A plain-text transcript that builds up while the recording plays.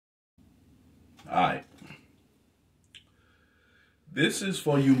Alright. This is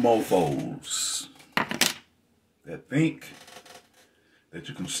for you mofos that think that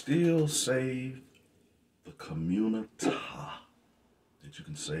you can still save the community, that you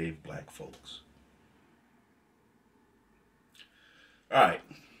can save black folks. Alright,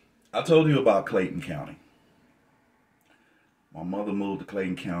 I told you about Clayton County. My mother moved to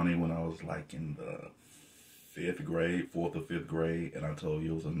Clayton County when I was like in the 4th or 5th grade, and I told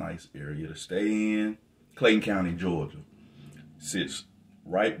you it was a nice area to stay in. Clayton County, Georgia. Sits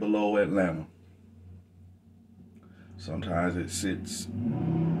right below Atlanta. Sometimes it sits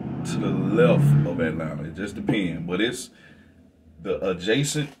to the left of Atlanta. It just depends. But it's the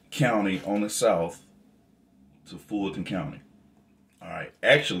adjacent county on the south to Fulton County. Alright,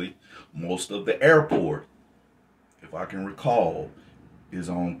 actually, most of the airport, if I can recall, is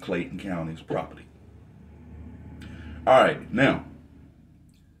on Clayton County's property. Alright, now,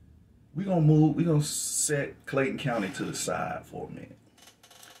 we're gonna set Clayton County to the side for a minute.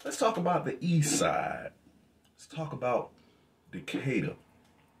 Let's talk about the east side. Let's talk about Decatur.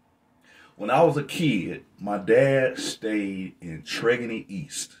 When I was a kid, my dad stayed in Tregony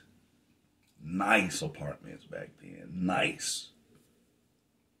East. Nice apartments back then, nice.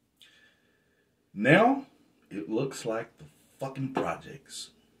 Now, it looks like the fucking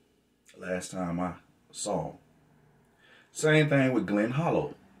projects. Last time I saw them. Same thing with Glen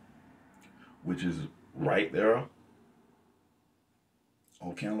Hollow, which is right there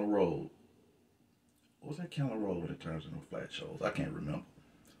on Candler Road. What was that Candler Road when it turns into flat shows? I can't remember.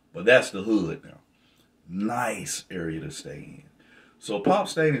 But that's the hood now. Nice area to stay in. So Pop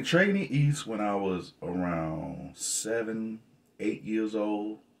stayed in Tregony East when I was around 7, 8 years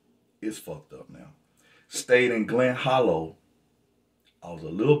old. It's fucked up now. Stayed in Glen Hollow. I was a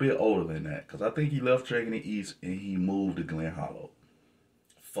little bit older than that, because I think he left Tregony East and he moved to Glen Hollow.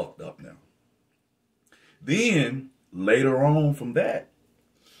 Fucked up now. Then, later on from that,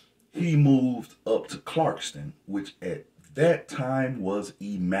 he moved up to Clarkston, which at that time was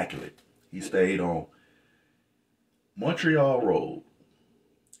immaculate. He stayed on Montreal Road.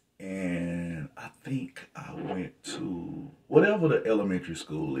 And I think I went to whatever the elementary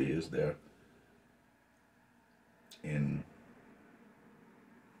school is there in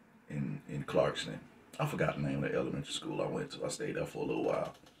Clarkston. I forgot the name of the elementary school I went to. I stayed there for a little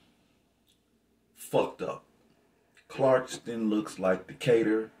while. Fucked up. Clarkston looks like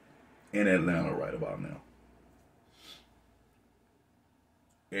Decatur and Atlanta right about now.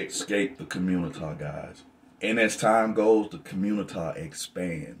 Escape the community, guys. And as time goes, the community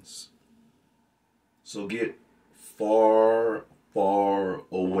expands. So get far, far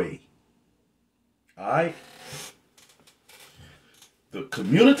away. Alright? The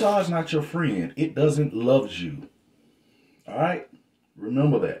community is not your friend. It doesn't love you. Alright?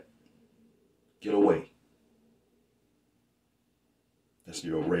 Remember that. Get away. That's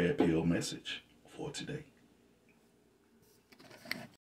your red pill message for today.